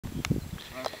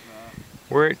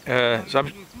We're so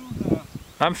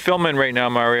I'm filming right now,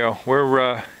 Mario.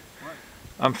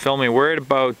 I'm filming. We're at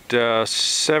about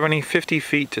 50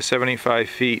 feet to 75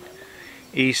 feet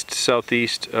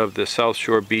southeast of the South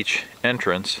Shore Beach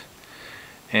entrance,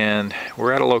 and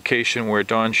we're at a location where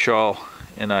Don Shaw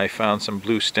and I found some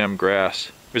blue stem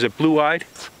grass. Was it blue-eyed?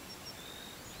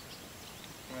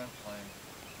 Yeah,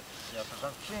 because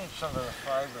I'm seeing some of the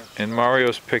fibers. And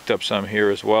Mario's picked up some here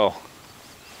as well.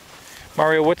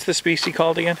 Mario, what's the species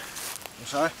called again? I'm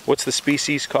sorry? What's the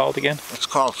species called again? It's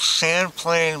called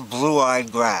sandplain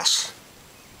blue-eyed grass.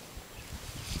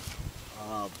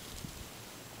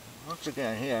 Once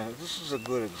again, here, this is a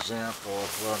good example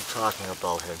of what I'm talking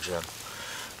about here, Jim.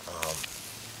 I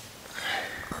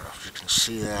don't know if you can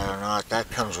see that or not.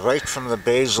 That comes right from the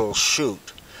basal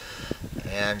shoot,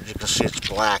 and you can see it's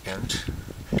blackened.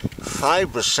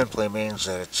 Fibrous simply means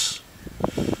that it's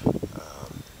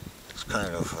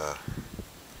kind of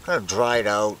dried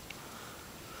out.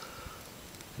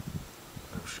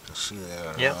 I don't know if you can see that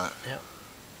or not. Yeah.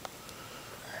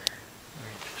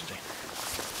 Very interesting.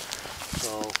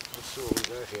 So let's see what we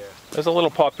got here. There's a little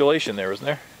population there, isn't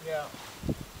there? Yeah.